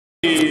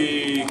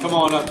Come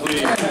on up,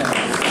 please. Jude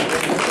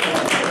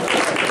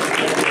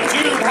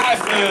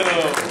Highfield.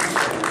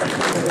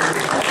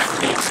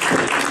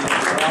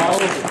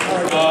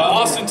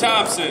 Austin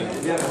Thompson.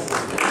 Andrew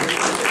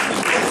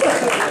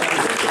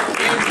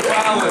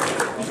Allen.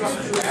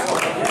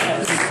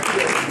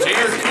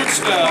 Jared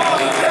Kuchta.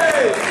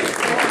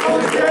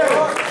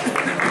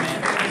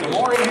 Is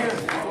Maury here?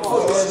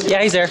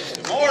 Yeah, he's there.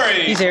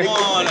 Maury, he's here. Come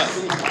on up.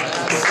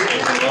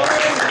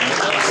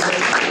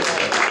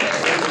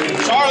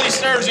 Charlie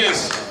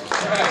Sturgis.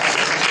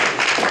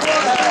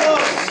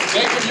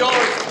 Jacob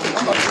York.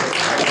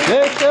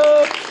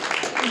 Jacob!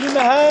 He's in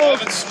the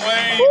house. Evan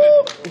Swain.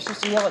 You're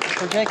supposed to yell it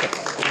for Jacob.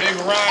 Big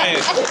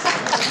Ryan.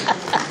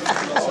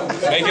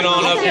 Make it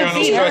on up here on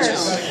those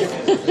stretches.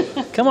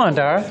 Come on,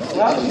 Dara.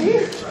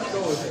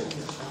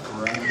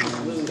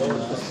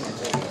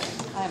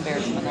 I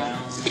embarrass him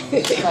enough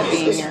by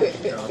being here.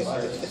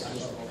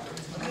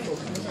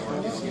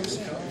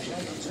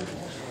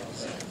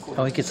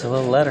 Oh, he gets a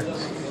little letter.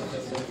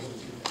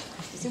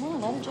 Does he want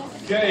a leather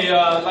jacket? Okay,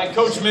 like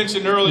Coach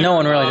mentioned earlier, No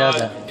one really does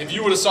that. If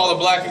you would have saw the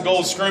black and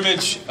gold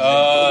scrimmage,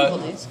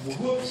 kind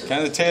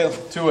of the tale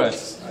to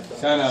us,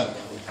 kind of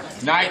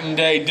night and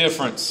day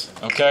difference.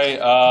 Okay,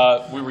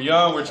 we were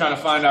young, we were trying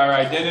to find our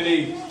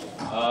identity.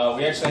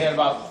 We actually had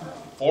about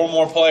 4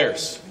 more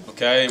players.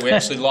 Okay, we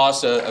actually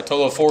lost a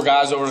total of 4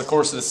 guys over the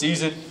course of the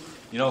season.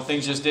 You know,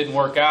 things just didn't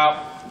work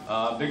out.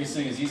 Biggest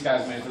thing is these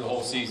guys made it through the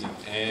whole season.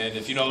 And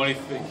if you know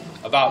anything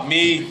about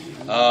me,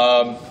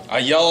 I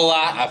yell a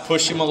lot, I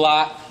push them a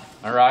lot.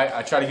 All right,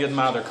 I try to get them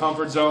out of their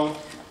comfort zone.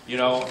 You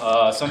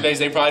know, some days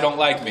they probably don't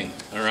like me.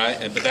 All right,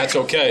 but that's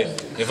okay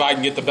if I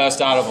can get the best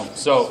out of them.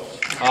 So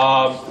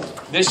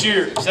this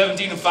year,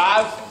 17-5.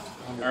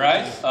 All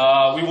right,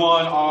 we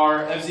won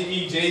our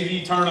FZE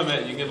JV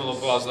tournament. You can give a little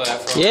applause to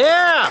that.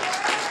 Yeah!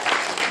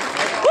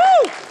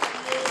 Woo!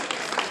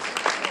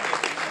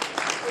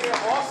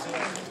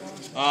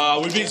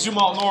 We beat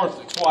Zumwalt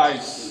North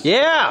twice.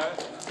 Yeah!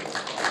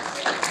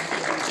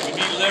 We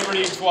beat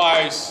Liberty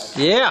twice.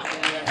 Yeah!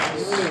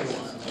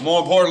 And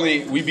more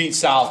importantly, we beat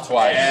South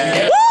twice.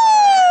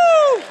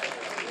 Woo!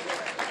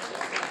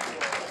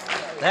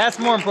 That's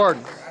more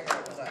important.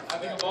 I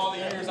think of all the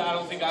years, I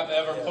don't think I've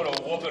ever put a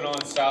whooping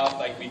on South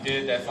like we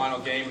did that final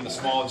game in the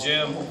small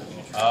gym.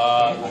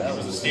 It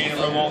was a standing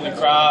room only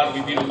crowd.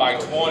 We beat them by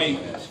 20.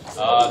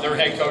 Their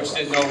head coach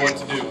didn't know what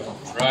to do,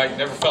 right?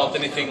 Never felt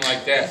anything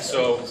like that.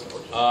 So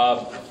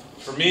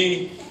for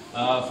me,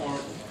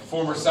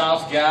 former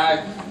South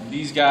guy,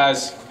 these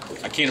guys,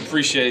 I can't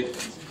appreciate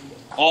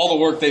all the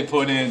work they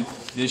put in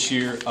this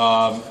year.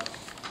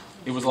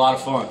 It was a lot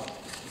of fun,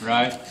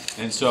 right?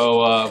 And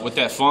so with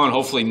that fun,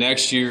 hopefully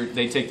next year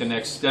they take the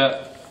next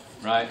step,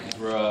 right?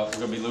 We're going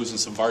to be losing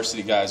some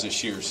varsity guys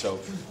this year. So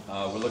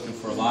we're looking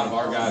for a lot of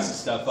our guys to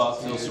step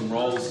up, fill some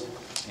roles,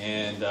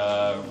 and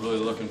really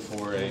looking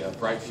for a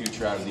bright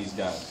future out of these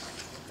guys.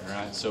 All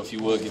right, so if you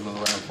would, give them a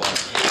round of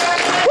applause.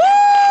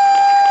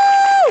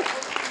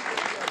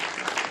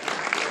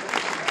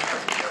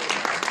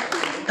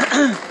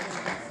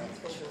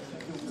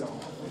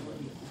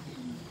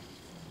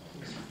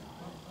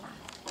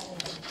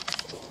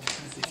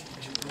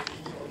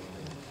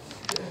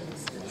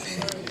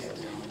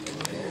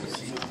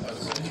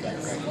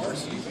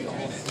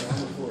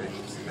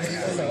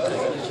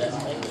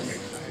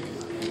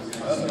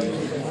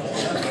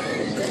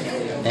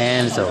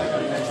 And it's over.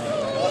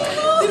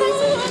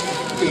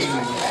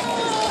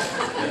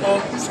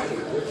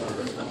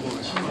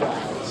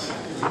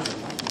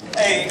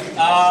 Hey,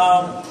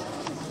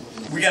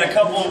 we got a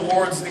couple of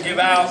awards to give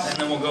out, and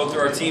then we'll go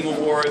through our team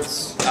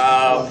awards.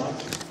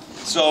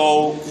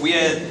 So we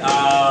had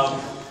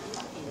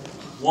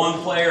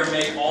one player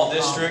make all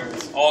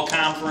district, all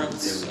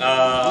conference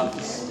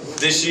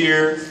this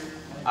year.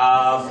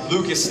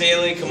 Lucas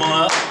Staley, come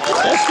on up.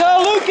 Let's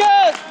go,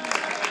 Lucas!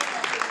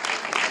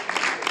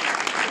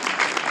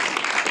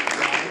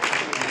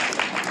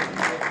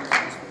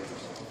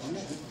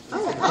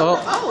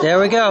 Oh, there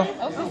we go.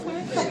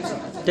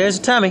 There's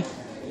a tummy.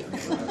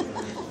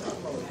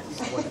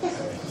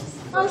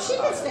 Oh, she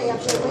can stay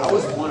up there.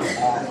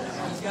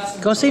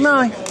 Go see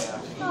Mommy.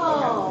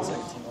 Oh.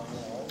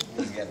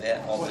 You got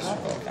that, all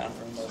district, all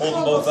conference. Hold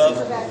them both up.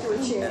 Go back to her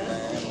chair.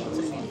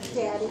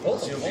 Daddy.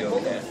 She'll be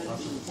okay.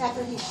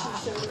 After he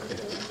showed her.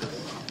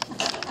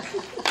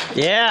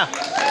 Yeah.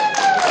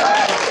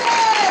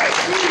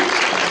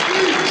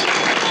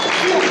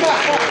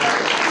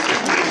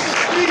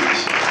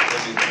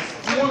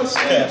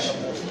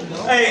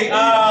 Hey,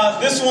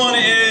 this one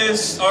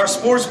is our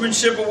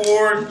sportsmanship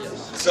award.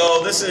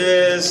 So this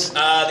is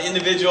the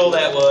individual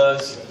that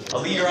was a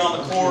leader on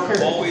the court,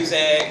 always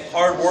a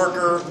hard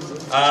worker,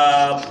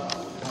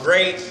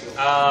 great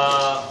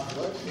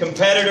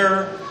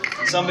competitor,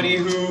 somebody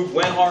who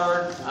went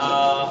hard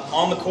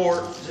on the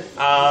court.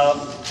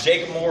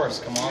 Jacob Morris,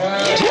 come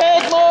on.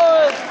 Jake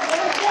Morris!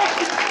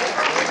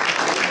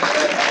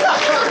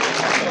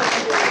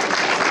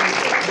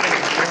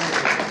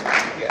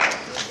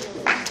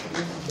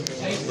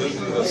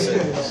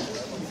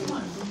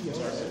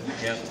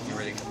 Yep, you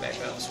ready to come back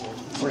up?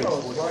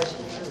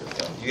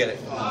 You got a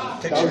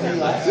picture?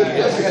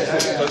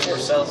 Coach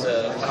Purcell's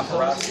a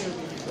paparazzi.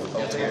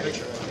 Over here.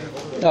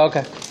 Oh,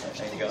 okay.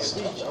 There you go. So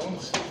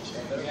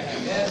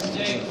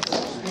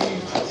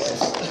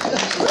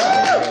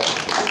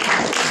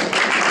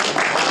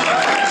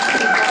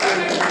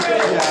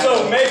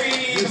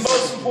maybe the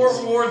most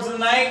important awards of the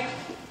night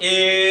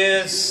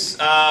is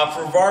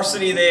for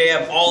varsity. They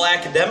have all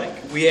academic.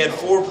 We had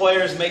 4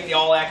 players make the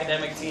all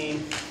academic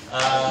team.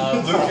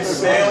 Lucas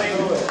Staley,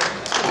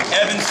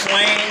 Evan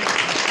Swain,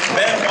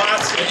 Ben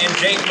Watson, and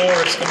Jake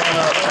Morris. Come on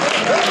up.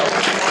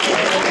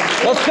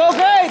 Let's go,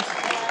 great!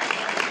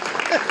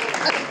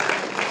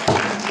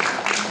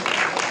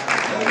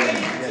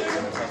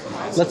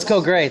 Let's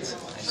go, great.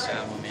 Nice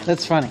job, my man.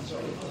 That's funny.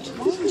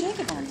 Why isn't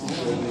Jacob on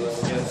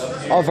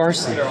there? All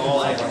varsity. They're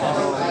all academic.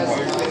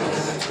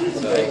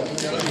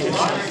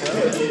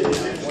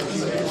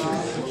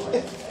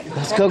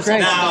 Let's go,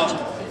 great.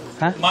 Now,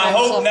 Huh? my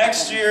hope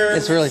next year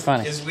It's really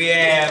funny. is we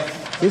have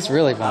It's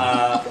really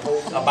funny.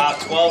 about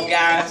 12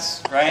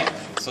 guys, right?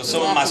 So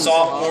some of my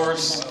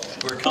sophomores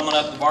who are coming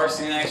up to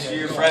varsity next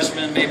year,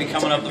 freshmen maybe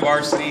coming up to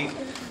varsity.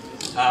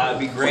 It'd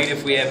be great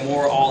if we had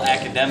more all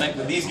academic,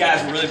 but these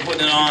guys are really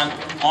putting it on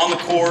the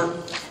court.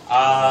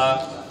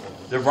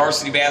 They're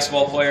varsity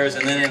basketball players,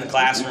 and then in the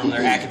classroom,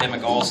 they're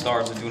academic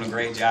all-stars. They're doing a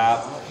great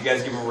job. You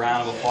guys give them a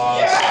round of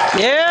applause.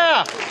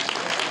 Yeah!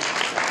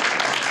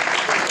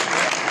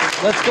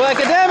 Let's go,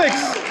 academics!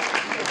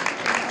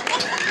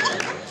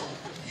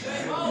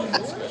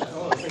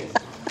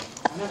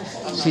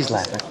 She's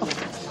laughing.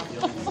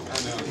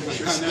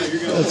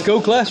 Let's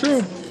go,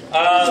 classroom.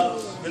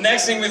 The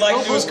next thing we'd like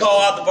to do is call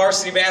out the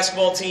varsity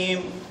basketball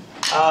team.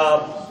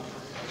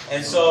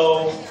 And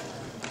so,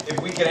 if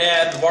we could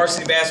have the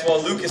varsity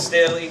basketball, Lucas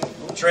Staley,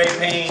 Trey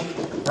Payne,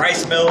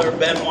 Bryce Miller,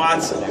 Ben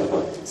Watson,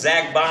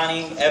 Zach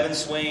Bonney, Evan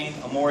Swain,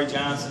 Amori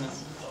Johnson.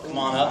 Come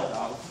on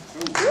up.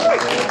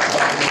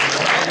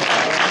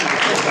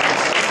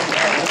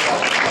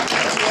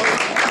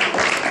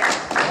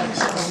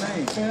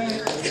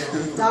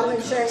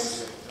 Donovan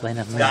Shanks. Playing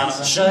up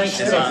Donovan Shanks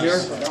is on.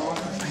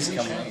 He's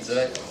coming up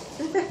today.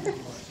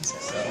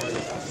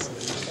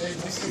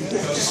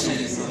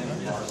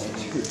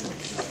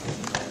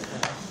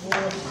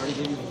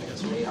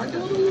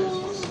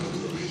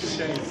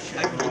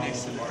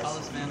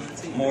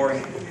 Maury,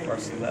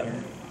 varsity letter.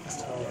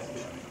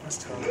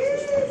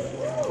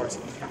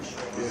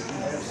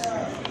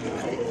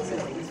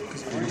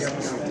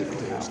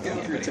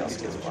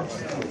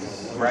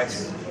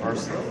 Bryce,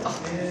 varsity.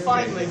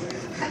 Finally.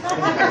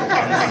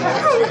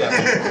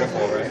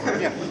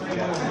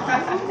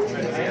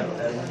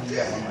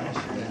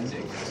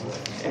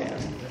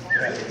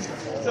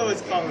 So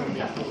it's common.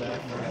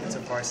 It's a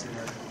varsity.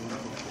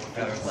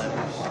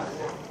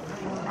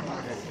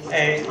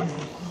 Hey,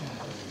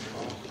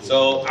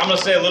 so I'm going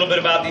to say a little bit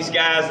about these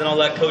guys, then I'll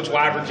let Coach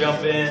Weiber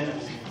jump in.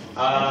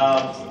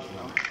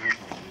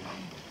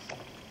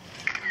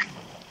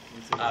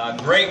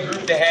 Great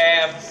group to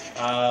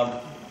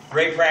have.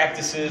 Great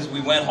practices.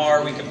 We went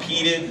hard. We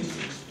competed.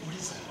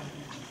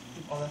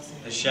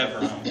 The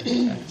chevron.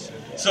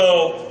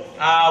 So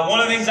one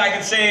of the things I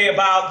can say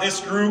about this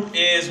group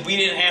is we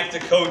didn't have to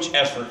coach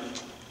effort.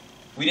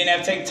 We didn't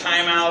have to take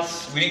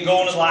timeouts. We didn't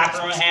go into the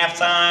locker room at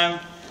halftime.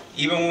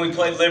 Even when we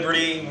played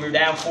Liberty, we were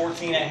down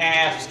 14 at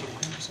half.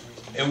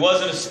 It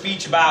wasn't a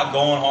speech about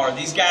going hard.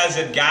 These guys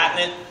had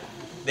gotten it.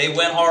 They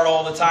went hard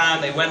all the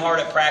time. They went hard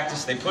at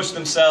practice. They pushed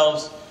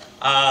themselves.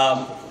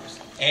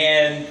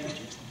 And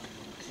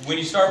when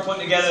you start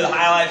putting together the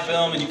highlight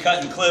film and you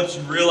cut in clips,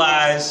 you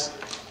realize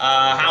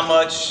how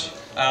much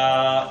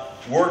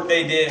work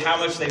they did, how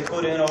much they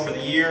put in over the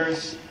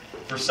years.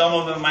 For some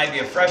of them, it might be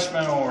a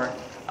freshman,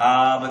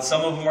 but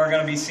some of them are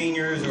going to be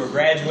seniors who are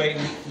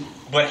graduating.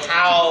 But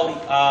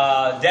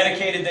how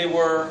dedicated they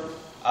were,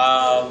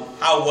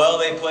 how well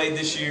they played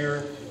this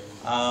year.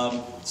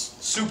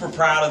 Super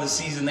proud of the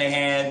season they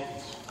had.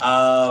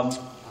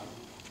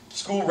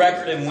 School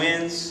record in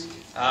wins.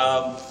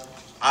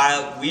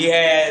 We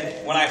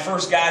had, when I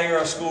first got here,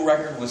 our school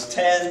record was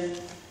 10.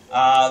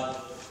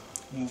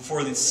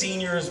 For the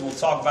seniors, we'll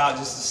talk about in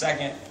just a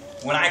second.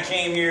 When I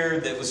came here,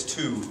 that was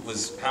 2.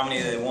 Was how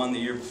many they won the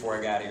year before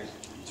I got here?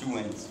 2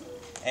 wins.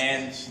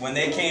 And when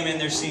they came in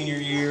their senior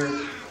year,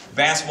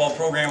 basketball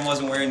program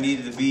wasn't where it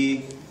needed to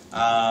be.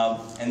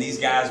 And these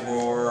guys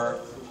were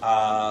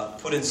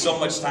put in so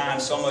much time,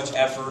 so much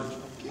effort.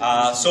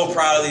 So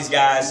proud of these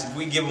guys. If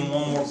we give them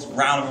one more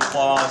round of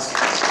applause. If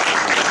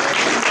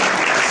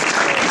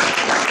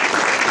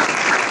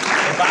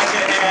I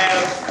could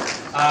have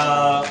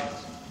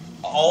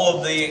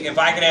if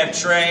I could have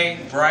Trey,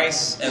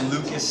 Bryce, and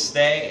Lucas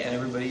stay, and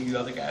everybody, you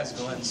other guys,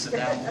 go ahead and sit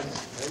down.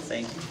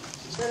 Thank you.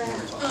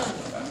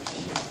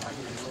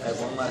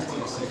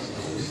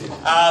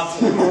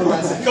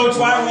 Coach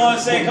Weiber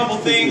wants to say a couple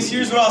things.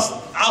 Here's what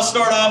I'll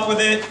start off with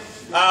it.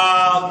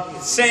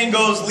 Saying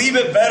goes, leave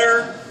it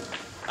better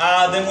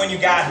than when you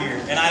got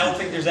here. And I don't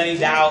think there's any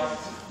doubt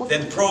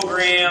that the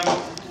program,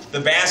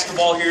 the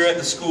basketball here at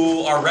the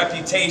school, our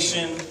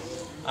reputation,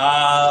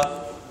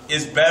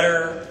 is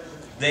better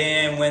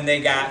than when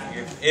they got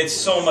here. It's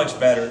so much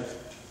better.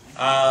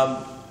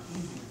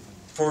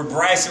 For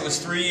Bryce, it was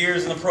 3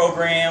 years in the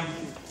program.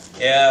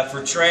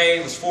 For Trey,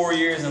 it was 4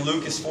 years, and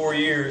Lucas, 4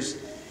 years.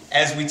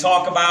 As we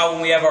talk about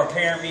when we have our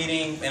parent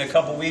meeting in a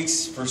couple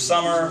weeks for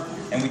summer,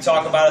 and we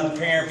talk about at the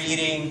parent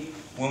meeting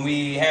when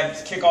we have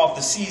to kick off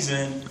the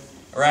season,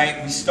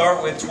 right? We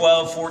start with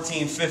 12,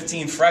 14,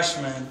 15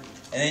 freshmen,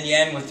 and then you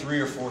end with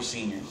 3 or 4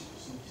 seniors.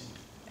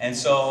 And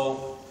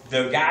so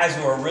the guys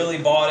who are really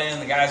bought in,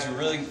 the guys who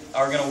really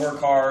are going to work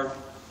hard,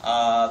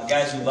 the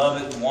guys who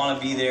love it and want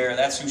to be there,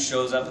 that's who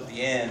shows up at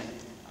the end.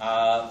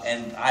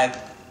 And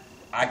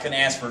I couldn't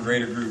ask for a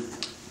greater group.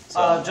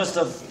 So. Just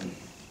to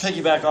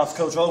piggyback off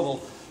Coach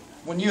Ogle,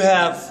 when you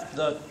have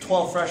the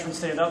 12 freshmen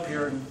stand up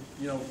here and,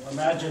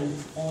 imagine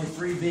only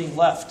 3 being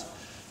left,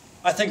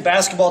 I think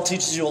basketball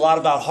teaches you a lot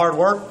about hard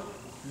work,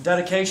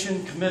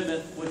 dedication,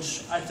 commitment,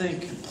 which I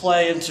think can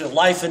play into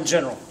life in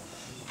general.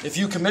 If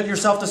you commit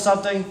yourself to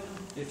something,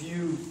 if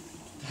you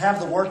have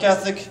the work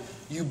ethic,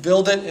 you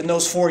build it in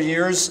those 4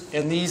 years,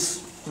 and these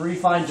 3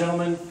 fine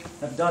gentlemen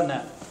have done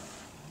that.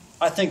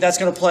 I think that's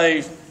going to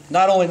play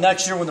not only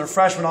next year when they're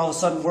freshmen, all of a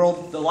sudden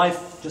the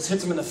life just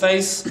hits them in the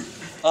face,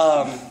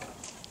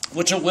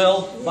 which it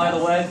will, by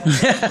the way,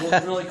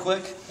 really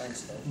quick.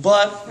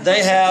 But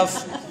they have,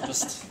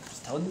 just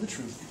telling you the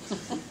truth,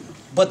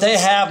 but they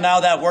have now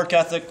that work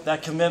ethic,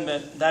 that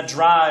commitment, that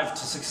drive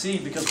to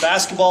succeed, because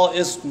basketball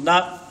is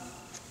not,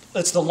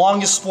 it's the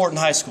longest sport in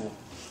high school.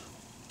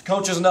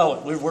 Coaches know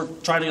it. We're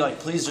trying to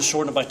please just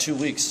shorten it by 2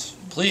 weeks,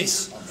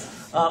 please.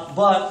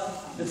 But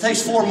it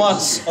takes 4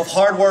 months of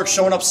hard work,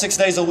 showing up 6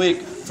 days a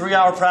week,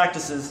 3-hour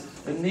practices,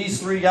 and these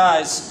 3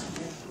 guys,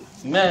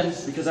 men,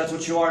 because that's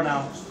what you are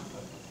now,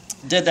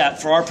 did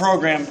that for our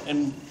program,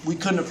 and we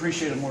couldn't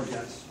appreciate it more,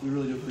 guys. We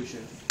really do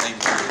appreciate it. Thank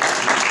you.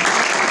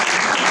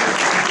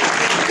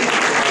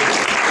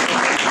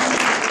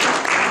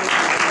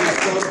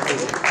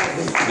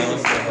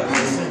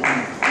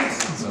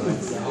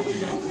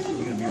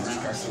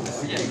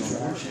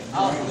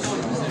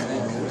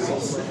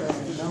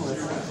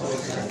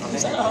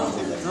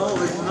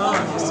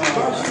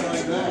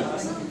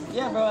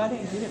 Yeah, bro, I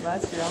didn't get it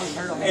last year. I was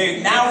hurt on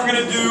Hey, now we're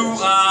going to do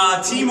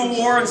team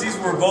awards. These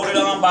were voted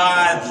on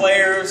by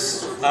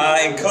players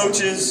and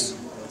coaches.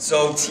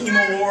 So team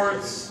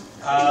awards.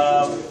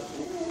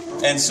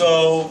 And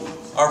so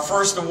our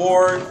first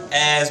award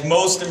as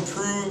most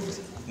improved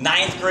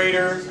 9th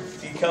grader.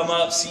 If you come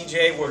up,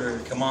 CJ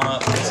Woodard, come on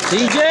up.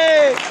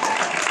 CJ!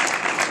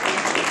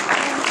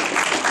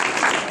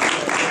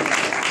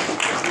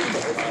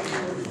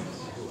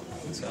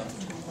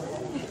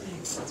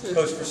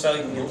 Coach Purcell,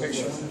 you can get a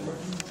picture.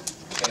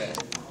 Okay.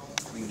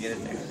 We can get it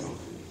there.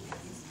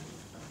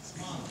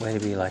 Way to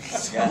be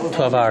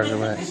 12 hours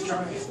away. You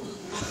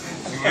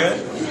good?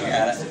 You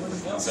got it.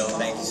 So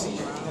thank you, CJ.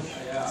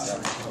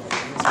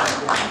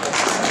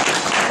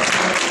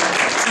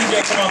 CJ,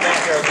 come on back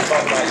here. We'll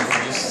talk about you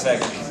for just a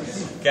second.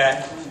 Okay.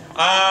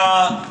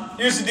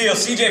 Here's the deal.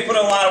 CJ put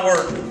in a lot of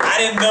work. I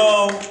didn't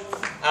know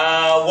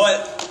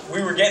what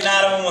we were getting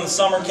out of him when the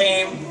summer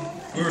came.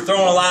 We were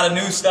throwing a lot of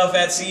new stuff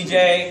at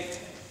CJ.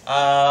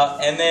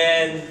 And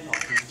then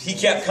he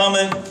kept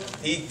coming.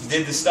 He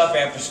did the stuff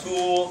after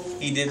school.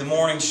 He did the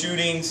morning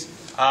shootings.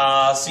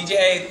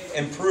 CJ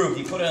improved.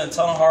 He put in a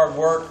ton of hard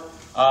work.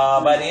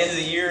 By the end of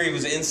the year, he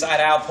was an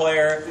inside-out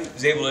player. He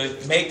was able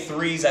to make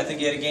threes. I think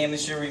he had a game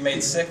this year where he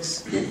made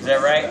 6. Is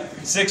that right?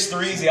 6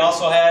 threes. He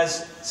also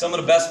has some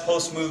of the best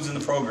post moves in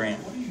the program.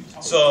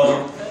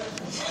 So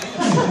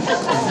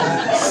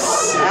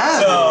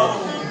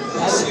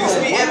excuse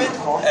me, Evan.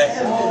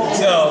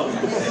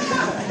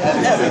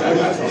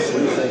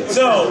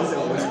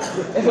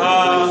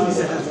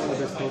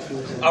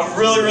 I'm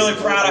really, really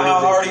proud of how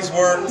hard he's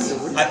worked.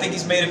 I think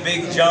he's made a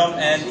big jump,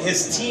 and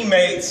his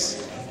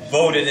teammates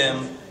voted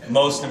him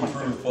most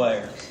improved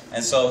player.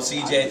 And so,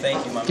 CJ,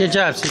 thank you, my man. Good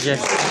job, CJ.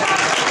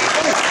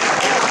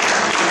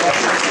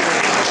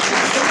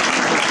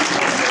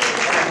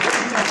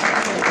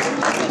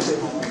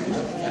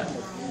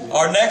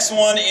 Our next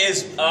one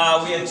is, we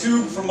had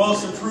 2 for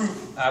most improved.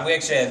 We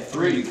actually had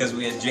 3 because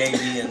we had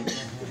JV and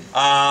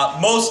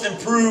most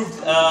improved,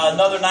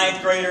 another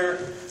 9th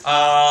grader.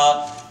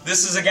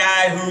 This is a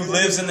guy who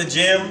lives in the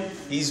gym.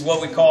 He's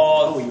what we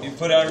call, you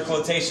put under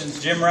quotations,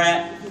 gym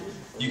rat.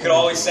 You could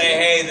always say,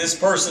 hey, this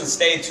person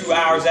stayed 2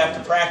 hours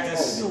after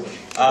practice.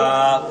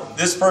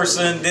 This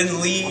person didn't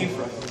leave.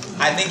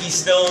 I think he's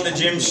still in the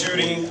gym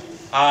shooting.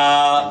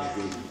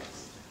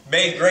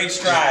 Made great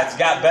strides,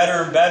 got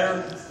better and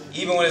better.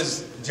 Even when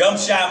his jump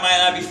shot might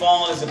not be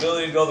falling, his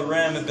ability to go to the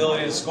rim,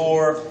 ability to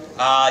score.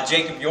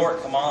 Jacob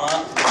York, come on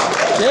up.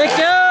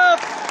 Jacob!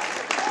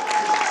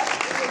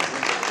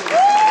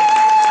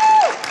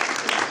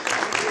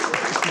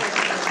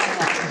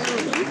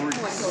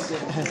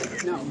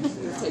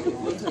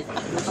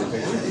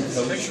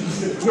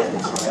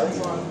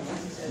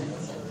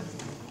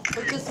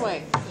 Look this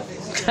way.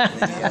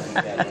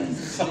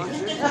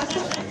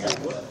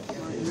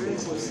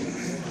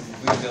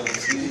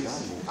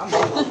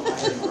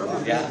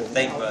 Yeah,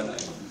 thank you, bud.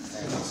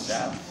 Good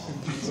job.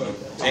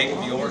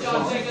 Jacob York.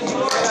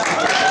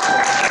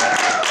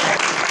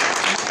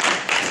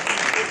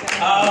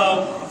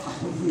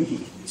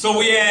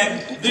 So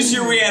this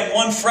year we had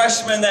one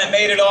freshman that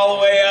made it all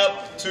the way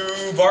up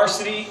to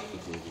varsity.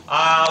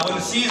 When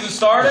the season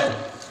started,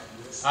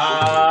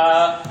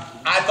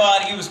 I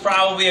thought he was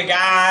probably a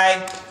guy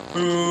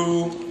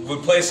who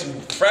would play some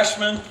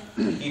freshmen.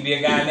 He'd be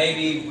a guy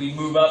maybe we'd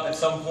move up at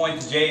some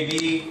point to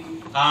JV.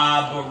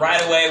 But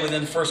right away,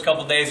 within the first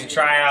couple of days of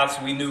tryouts,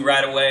 we knew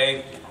right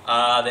away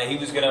that he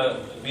was going to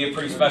be a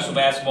pretty special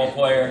basketball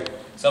player,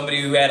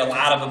 somebody who had a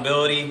lot of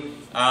ability.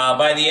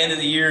 By the end of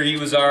the year, he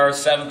was our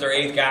 7th or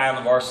 8th guy on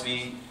the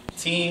varsity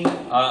team.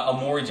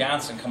 Amori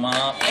Johnson, come on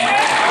up.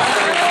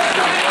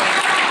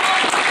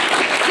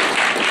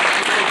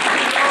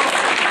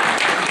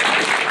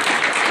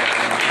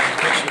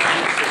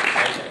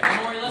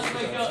 Amori, let's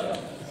wake up.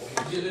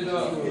 Get it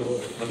up.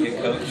 Look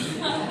at Coach.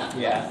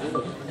 Yeah.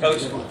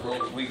 Coach,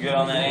 we good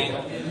on that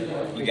angle?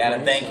 We got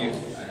it. Thank you.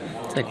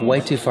 It's like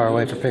way too far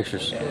away for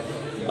pictures.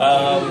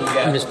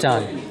 I'm just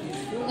telling you.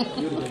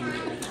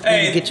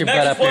 Hey, Get your next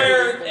butt up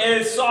player here.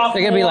 is sophomore.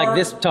 They're gonna be like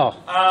this tall.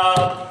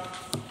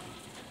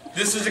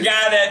 This is a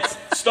guy that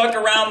stuck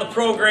around the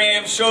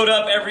program, showed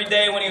up every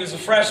day when he was a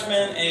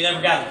freshman, and he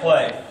never got to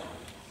play.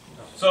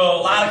 So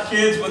a lot of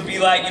kids would be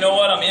like, you know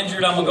what, I'm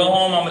injured, I'm going to go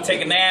home, I'm going to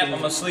take a nap, I'm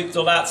going to sleep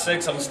till about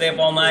 6, I'm going to stay up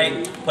all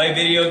night, play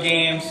video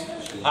games.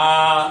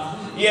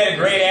 He had a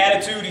great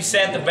attitude. He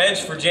sat the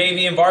bench for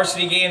JV and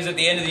varsity games at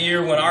the end of the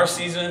year when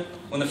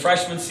the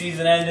freshman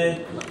season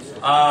ended.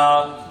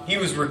 He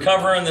was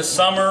recovering this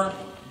summer,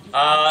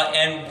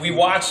 and we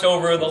watched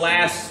over the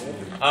last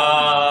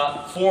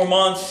 4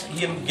 months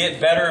him get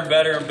better and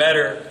better and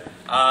better.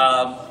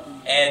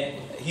 And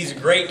he's a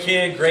great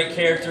kid, great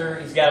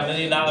character. He's got $1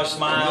 million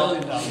smile.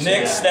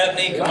 Nick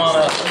Stepney, come on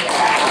up.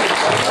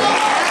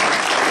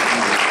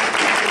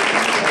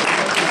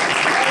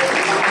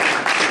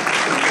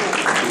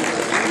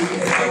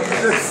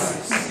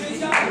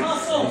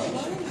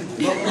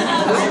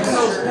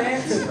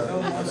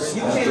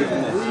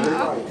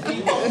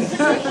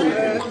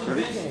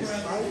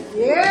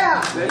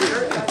 Yeah.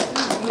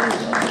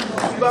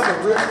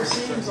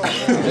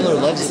 Miller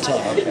loves to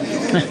talk.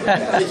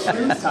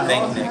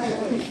 Thank you, Nick.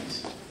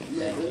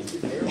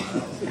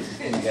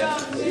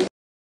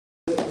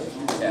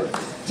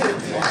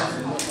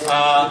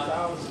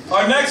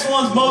 Our next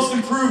one's most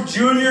improved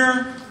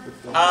junior.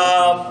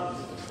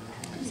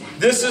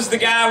 This is the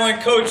guy when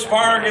Coach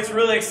Barr gets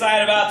really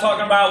excited about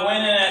talking about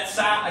winning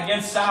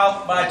against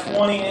South by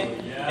 20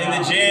 in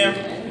the gym.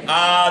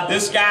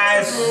 This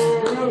guy's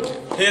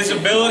his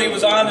ability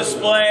was on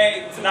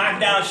display to knock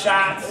down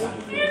shots.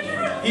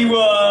 He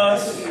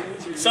was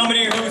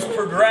somebody who's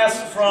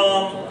progressed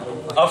from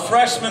a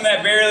freshman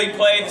that barely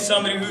played to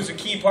somebody who's a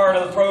key part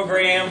of the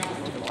program.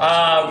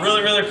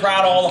 Really, really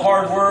proud of all the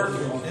hard work,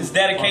 his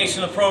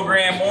dedication to the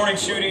program, morning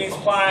shootings,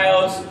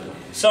 plyos,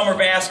 summer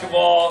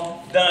basketball.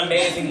 Done an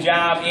amazing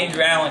job.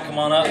 Andrew Allen, come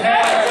on up.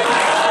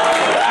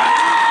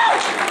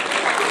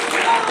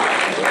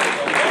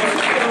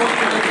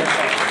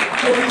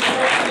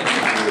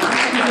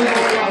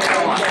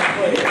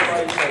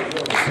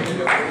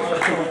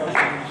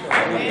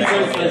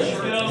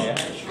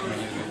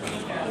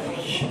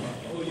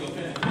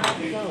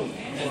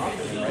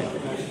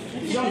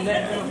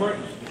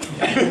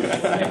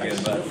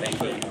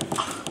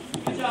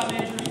 Good job,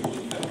 Andrew.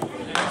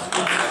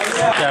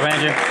 Good job,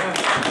 Andrew.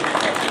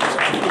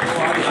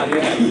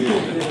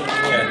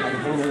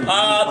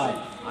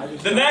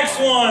 The next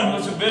one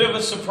was a bit of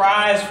a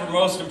surprise for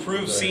most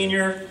improved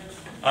senior.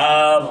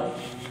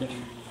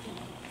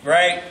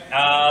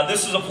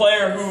 This is a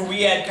player who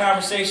we had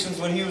conversations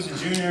when he was a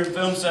junior in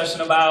film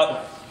session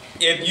about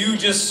if you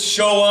just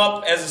show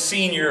up as a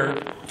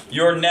senior,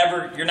 you're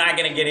not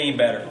going to get any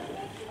better.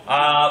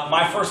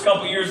 My first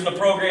couple years in the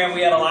program,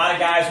 we had a lot of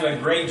guys who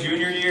had great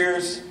junior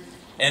years,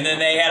 and then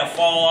they had a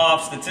fall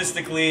off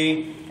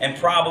statistically and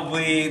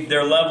probably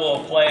their level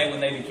of play when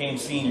they became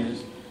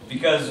seniors.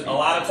 Because a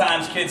lot of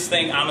times kids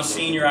think, I'm a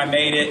senior, I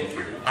made it,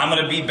 I'm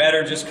going to be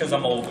better just because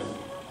I'm older.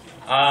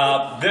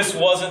 This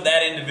wasn't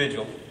that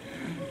individual.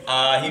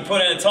 He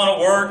put in a ton of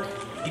work.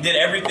 He did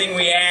everything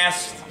we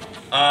asked.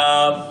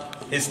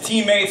 His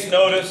teammates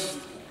noticed.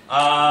 It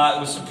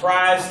was a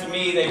surprise to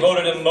me. They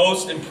voted him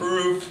most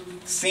improved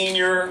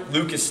senior,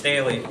 Lucas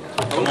Staley.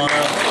 Come on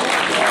up.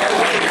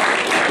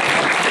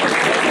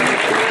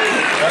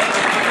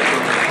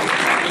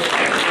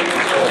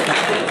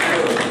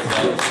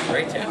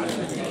 Great job.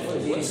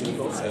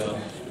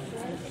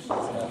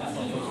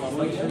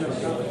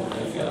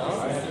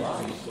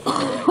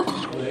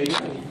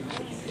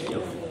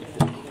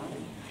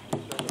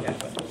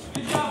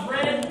 Good job,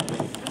 Brandon.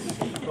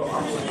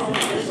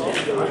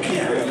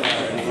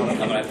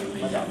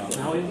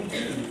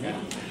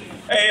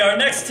 Hey, our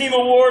next team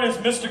award is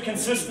Mr.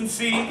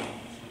 Consistency.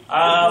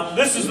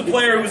 This is the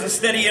player who was a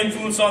steady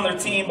influence on their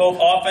team, both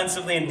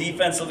offensively and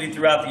defensively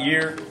throughout the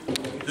year.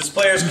 This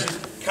player's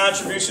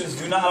contributions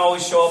do not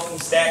always show up in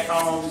stat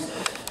columns,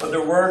 but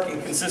their work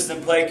and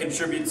consistent play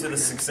contribute to the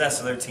success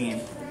of their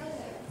team.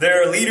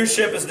 Their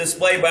leadership is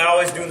displayed by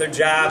always doing their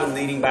job and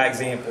leading by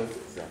example.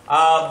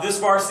 This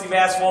varsity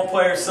basketball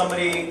player is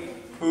somebody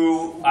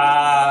who,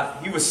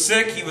 he was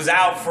sick. He was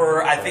out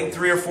for, I think,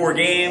 3 or 4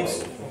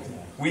 games.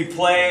 We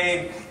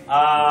played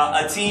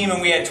a team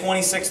and we had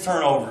 26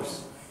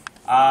 turnovers.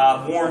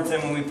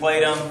 Warrenton, when we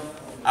played them.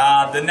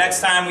 The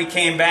next time we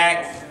came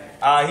back,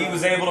 he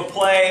was able to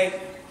play.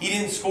 He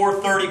didn't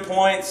score 30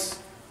 points,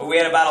 but we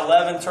had about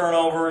 11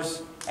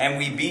 turnovers, and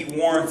we beat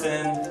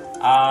Warrenton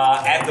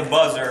at the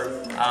buzzer.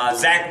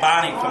 Zach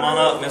Bonney, come on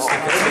up, Mr.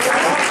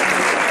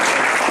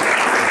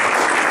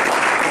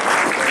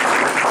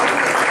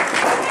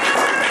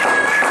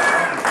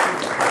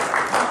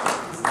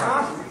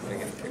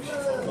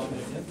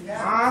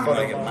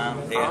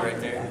 Mom, Dad right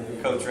there,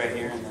 Coach right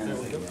here.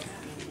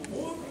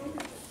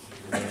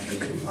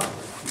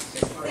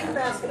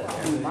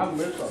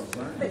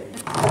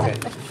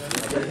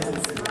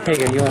 Here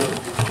you go. You want?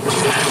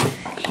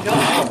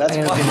 That's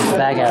fine.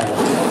 Bag out of it.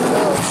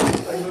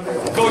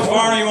 Coach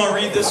Varner, you want to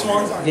read this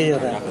one? Video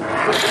that.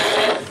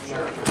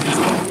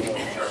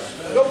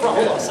 No problem.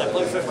 Hold on a second.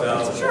 Let me fix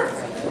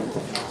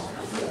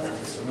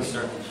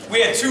my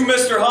We had 2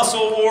 Mr.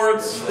 Hustle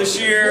Awards this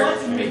year.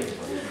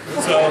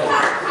 So,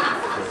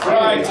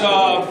 Right,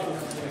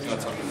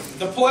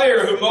 the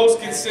player who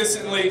most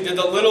consistently did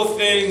the little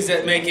things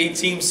that make a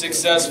team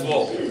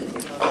successful.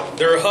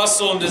 Their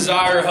hustle and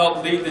desire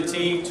help lead the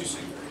team to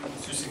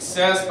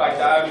success by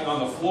diving on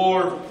the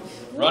floor,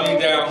 running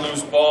down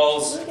loose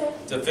balls,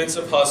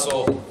 defensive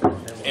hustle,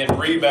 and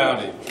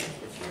rebounding.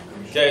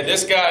 Okay,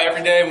 this guy,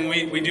 every day when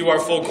we do our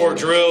full court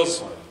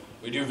drills,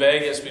 we do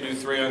Vegas, we do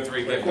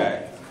 3-on-3 get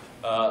back.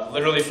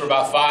 Literally for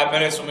about 5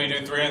 minutes when we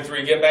do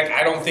 3-on-3 get back,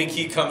 I don't think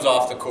he comes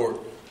off the court.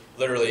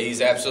 Literally,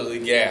 he's absolutely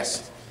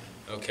gassed.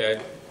 Okay?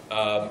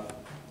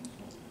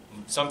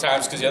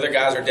 Sometimes because the other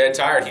guys are dead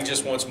tired, he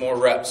just wants more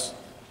reps.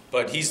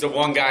 But he's the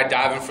one guy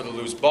diving for the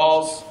loose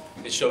balls.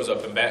 It shows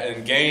up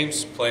in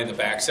games, playing the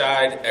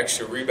backside,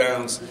 extra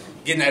rebounds,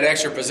 getting that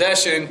extra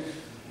possession.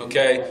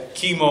 Okay?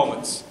 Key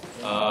moments.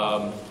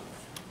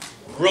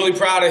 Really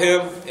proud of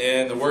him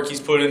and the work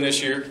he's put in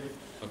this year.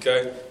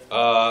 Okay?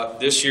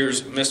 This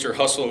year's Mr.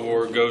 Hustle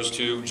Award goes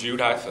to Jude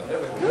Heifeld.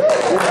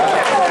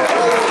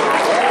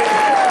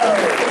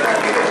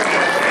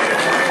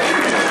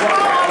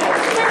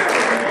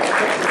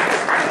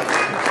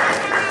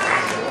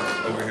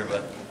 over here,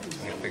 bud.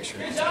 Get a picture.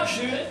 Good job,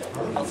 Jude.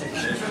 I'll take a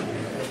picture.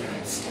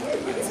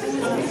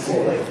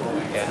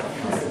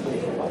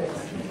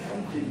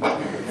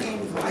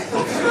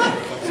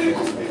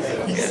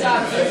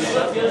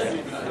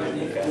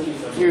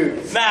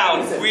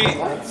 Now,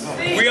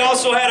 we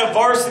also had a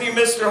varsity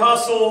Mr.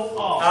 Hustle.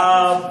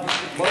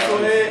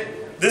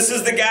 This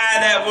is the guy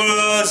that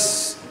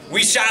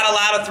we shot a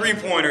lot of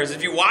 3-pointers.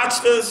 If you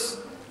watched us,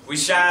 we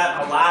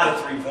shot a lot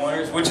of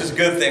 3-pointers, which is a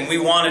good thing. We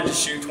wanted to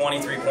shoot 20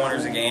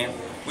 3-pointers a game.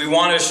 We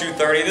wanted to shoot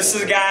 30. This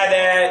is a guy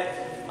that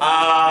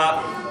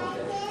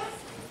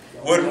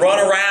would run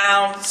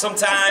around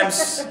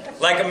sometimes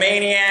like a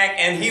maniac,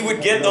 and he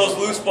would get those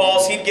loose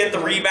balls. He'd get the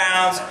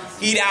rebounds.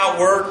 He'd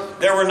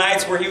outwork. There were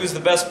nights where he was the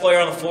best player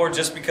on the floor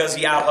just because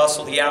he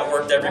out-hustled. He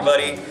outworked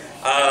everybody.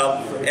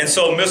 And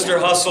so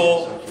Mr.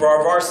 Hustle for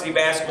our varsity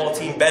basketball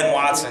team, Ben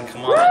Watson,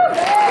 come on.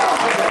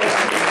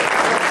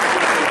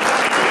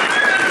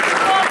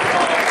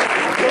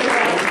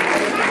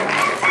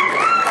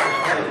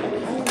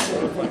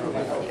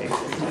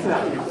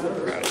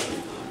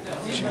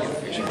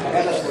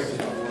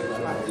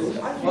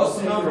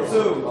 Hustle number 2.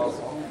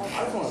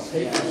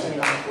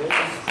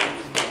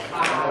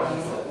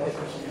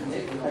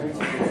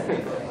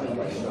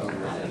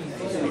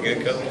 You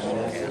good, Coach?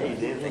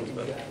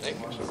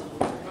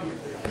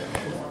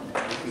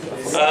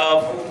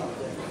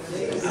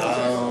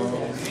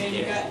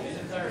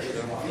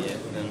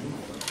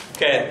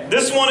 Okay,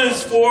 this one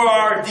is for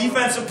our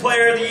Defensive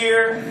Player of the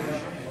Year.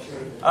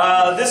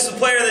 This is a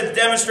player that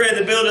demonstrated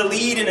the ability to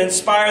lead and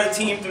inspire the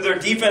team through their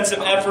defensive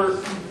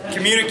effort,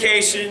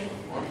 communication.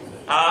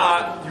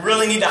 You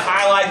really need to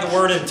highlight the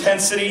word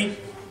intensity.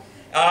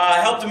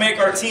 Help to make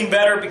our team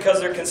better because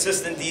of their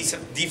consistent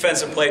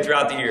defensive play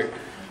throughout the year.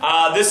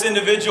 This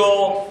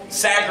individual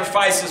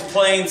sacrifices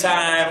playing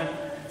time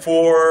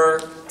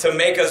to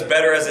make us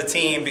better as a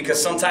team because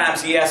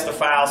sometimes he has to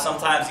foul,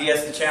 sometimes he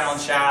has to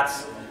challenge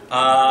shots.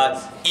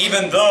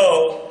 Even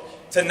though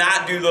to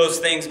not do those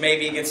things,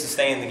 maybe he gets to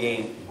stay in the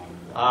game.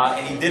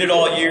 And he did it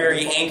all year.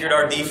 He anchored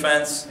our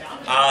defense.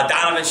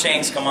 Donovan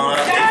Shanks, come on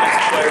up.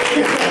 Defensive player of the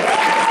year.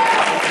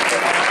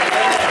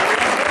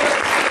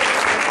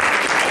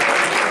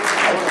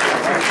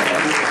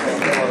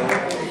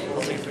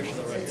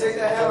 Take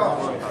that hat off.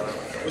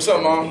 What's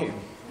up, Mom? Hey,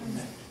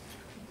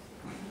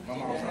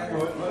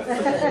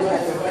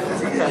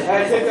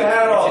 take the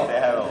hat off. Take the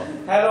hat off.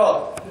 Hat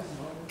off.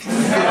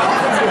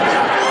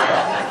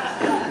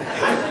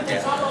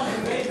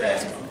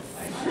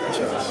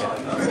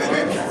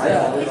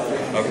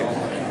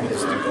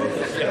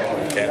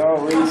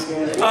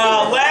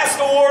 Last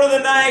award of the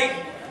night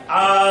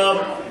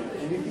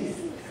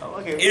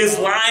is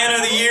Lion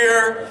of the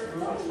Year.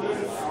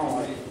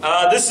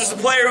 This is a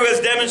player who has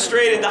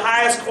demonstrated the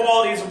highest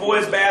qualities of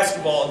boys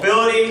basketball: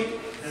 ability,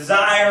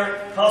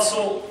 desire,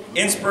 hustle,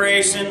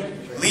 inspiration,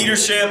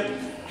 leadership,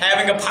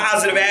 having a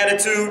positive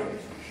attitude.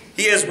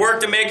 He has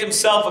worked to make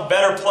himself a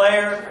better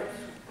player,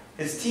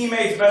 his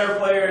teammates better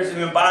players, and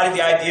embodied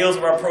the ideals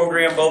of our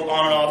program both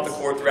on and off the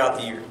court throughout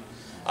the year.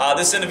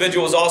 This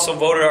individual was also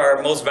voted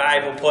our most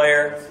valuable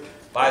player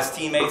by his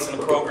teammates in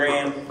the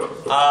program.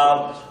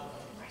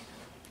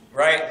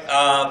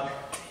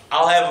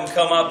 I'll have him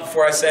come up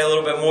before I say a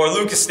little bit more.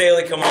 Lucas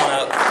Staley, come on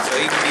up so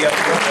he can be up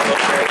here.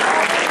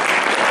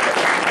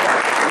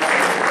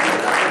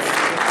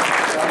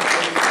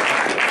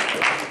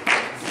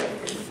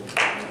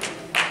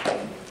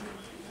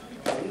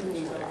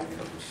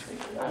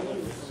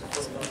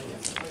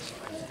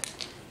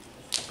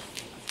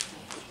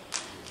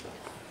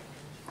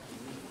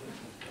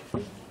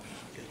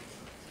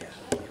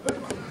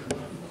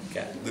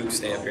 Okay, Luke,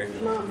 stay up here.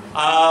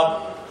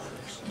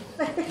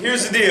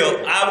 Here's the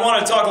deal. I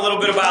want to talk a little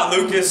bit about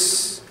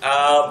Lucas.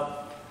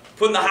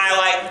 Putting the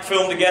highlight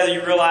film together,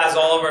 you realize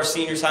all of our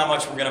seniors how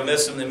much we're going to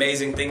miss them, the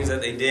amazing things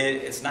that they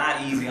did. It's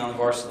not easy on the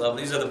varsity level.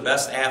 These are the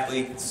best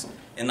athletes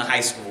in the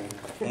high school.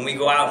 When we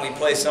go out and we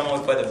play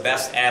someone, we play the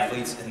best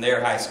athletes in their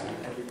high school.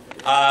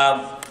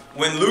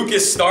 When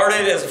Lucas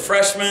started as a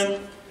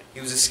freshman,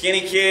 he was a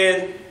skinny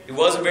kid. He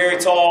wasn't very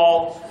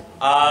tall,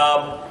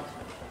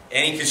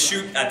 and he could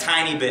shoot a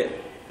tiny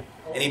bit.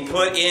 And he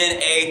put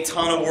in a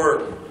ton of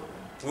work.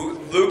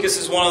 Lucas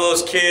is one of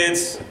those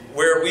kids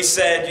where we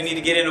said you need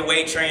to get into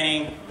weight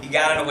training. He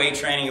got into weight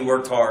training, he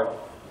worked hard.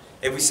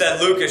 If we said,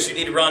 Lucas, you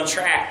need to run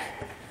track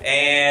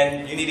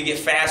and you need to get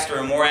faster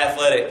and more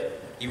athletic,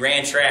 he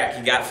ran track,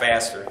 he got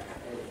faster.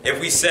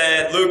 If we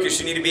said, Lucas,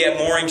 you need to be at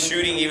morning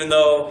shooting even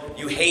though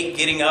you hate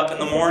getting up in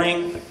the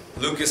morning,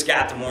 Lucas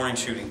got the morning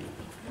shooting.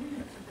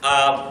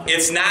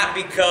 It's not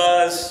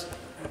because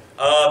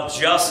of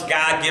just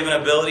God-given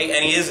ability,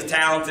 and he is a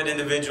talented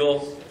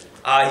individual.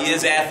 He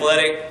is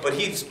athletic, but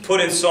he's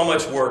put in so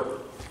much work.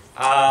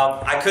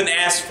 I couldn't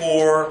ask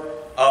for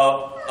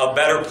a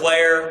better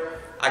player.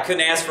 I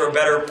couldn't ask for a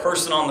better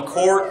person on the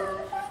court.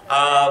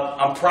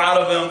 I'm proud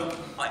of him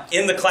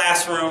in the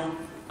classroom,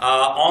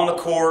 on the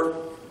court,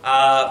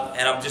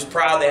 and I'm just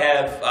proud to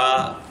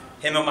have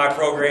him in my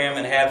program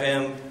and have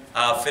him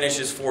finish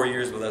his 4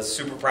 years with us.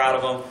 Super proud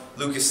of him.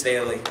 Lucas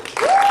Staley.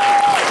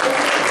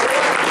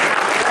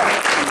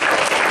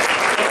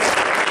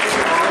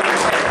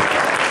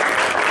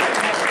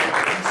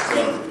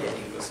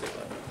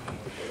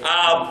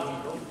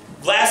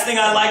 Last thing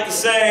I'd like to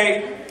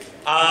say,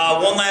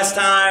 one last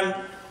time,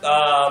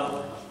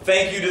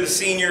 thank you to the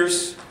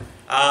seniors.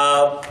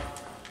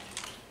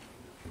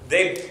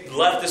 They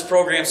left this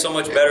program so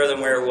much better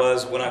than where it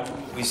was when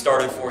we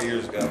started 4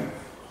 years ago.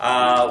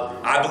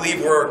 I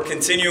believe we're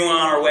continuing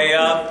on our way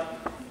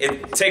up.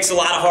 It takes a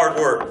lot of hard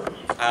work.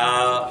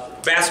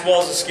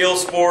 Basketball is a skill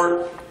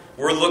sport.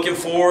 We're looking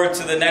forward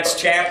to the next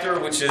chapter,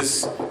 which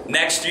is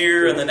next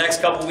year and the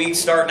next couple weeks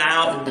starting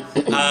out.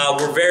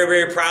 We're very,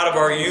 very proud of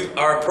our youth,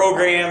 our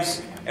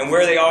programs, and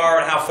where they are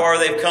and how far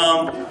they've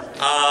come.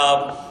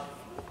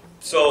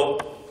 So,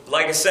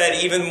 like I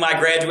said, even my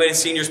graduating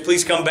seniors,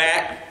 please come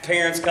back.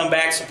 Parents, come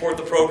back, support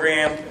the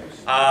program.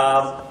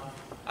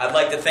 I'd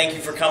like to thank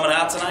you for coming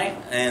out tonight,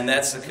 and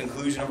that's the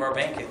conclusion of our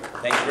banquet.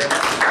 Thank you very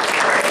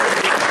much.